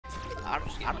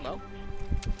I don't know.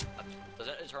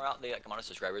 Doesn't it turn out they like, come on to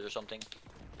subscribers or something?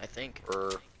 I think. Or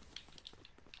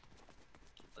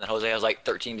and then Jose has like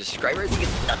 13 subscribers. He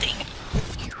gets nothing.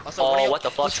 Also, Oh, what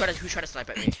the fuck? Who's trying to snipe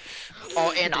at me?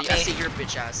 Oh, Anthony, I see your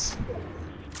bitch ass.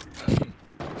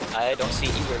 I don't see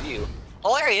either of you.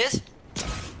 Oh, there he is.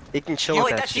 He can chill Oh, with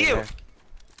wait, that that's shit, you. man.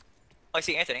 Oh, I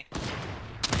see Anthony.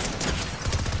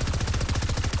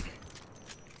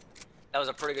 That was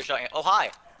a pretty good shot. Oh,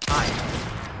 hi.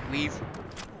 Hi. We've.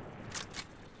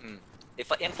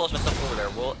 If I impulse myself over there,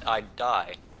 will I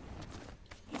die?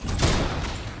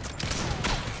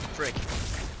 Frick.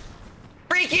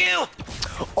 Freak you!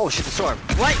 Oh shit, the storm.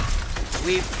 What?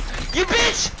 We've. You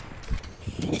bitch!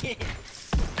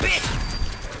 Bitch!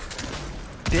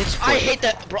 Bitch, I hate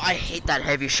that, bro. I hate that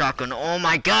heavy shotgun. Oh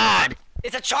my god.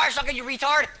 It's a charge shotgun, you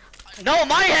retard! No,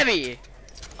 my heavy.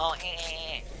 Oh,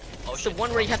 Oh, It's the shit. one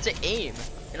where you have to aim,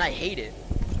 and I hate it.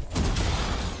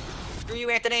 Screw you,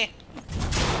 Anthony.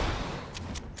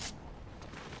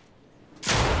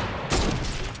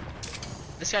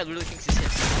 This guy literally thinks he's hit.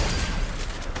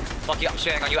 Fuck you, I'm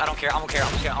spamming on you. I don't care. I'm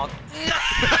just gonna.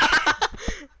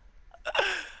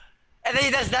 And then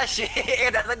he does that shit.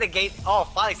 That's like the gate. Oh,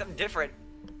 finally something different.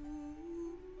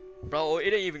 Bro, it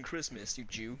ain't even Christmas, you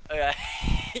Jew. Okay.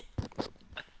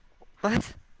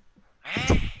 What?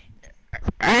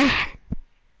 I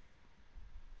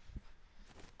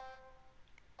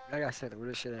gotta say the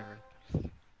weirdest shit ever.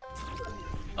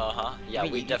 Yeah,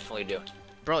 Wait, we you- definitely do.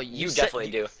 Bro, You said, definitely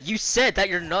do. You said that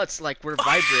your nuts like were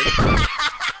vibrating.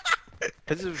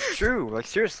 This is true, like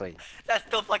seriously. That's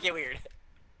still fucking weird.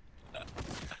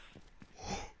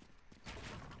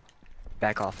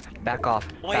 Back off, back off,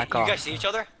 Wait, back you off. guys see each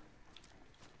other?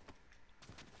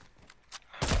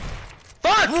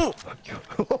 Fuck!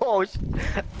 Oh, sh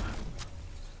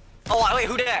Oh, wait,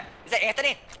 who did that? Is that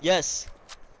Anthony? Yes.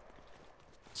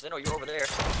 So no, you're over there.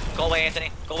 Go away,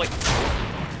 Anthony. Go away.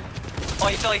 Oh,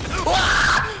 you fell.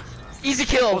 Ah! Easy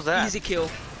kill. What was that? Easy kill.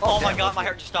 Oh my damn, god, what's my that?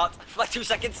 heart just stopped for like 2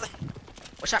 seconds.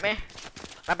 What's up, man?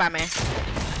 Bye bye, man.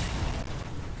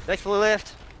 Thanks for the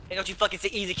lift. Hey, don't you fucking say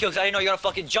easy kill, cause I didn't know you're gonna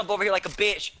fucking jump over here like a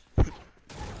bitch.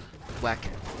 Whack,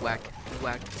 whack,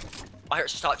 whack. My heart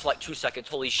stopped for like 2 seconds.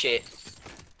 Holy shit.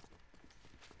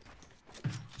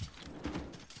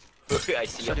 I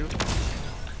see So, him. dude.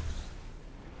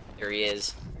 There he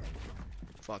is.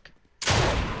 Fuck.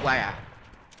 Wow.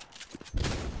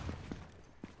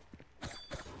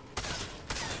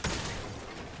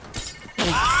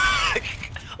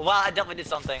 Wow, I definitely did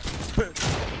something.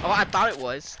 Oh, I thought it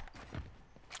was.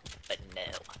 But no.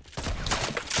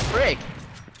 Frick.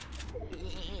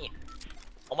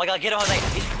 Oh my god, get him, Jose.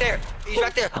 He's right there. He's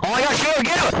right there. Oh my gosh, get him,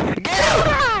 get him, get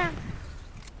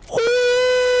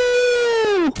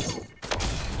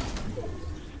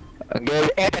him!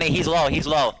 Good. Anthony, he's low. He's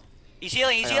low. He's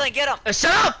healing. Get him.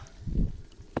 Shut up!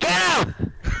 Get him.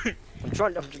 I'm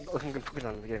trying, I'm focusing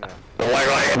on getting out. Oh my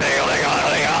god, Anthony. Oh my god. Oh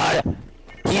my god.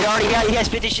 He's already got. He has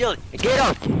 50 shield.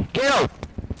 Get him. Get him.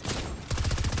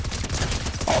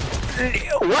 Oh,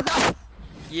 what the?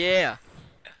 Yeah.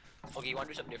 Okay, you want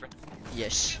to do something different?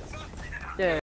 Yes. Yeah.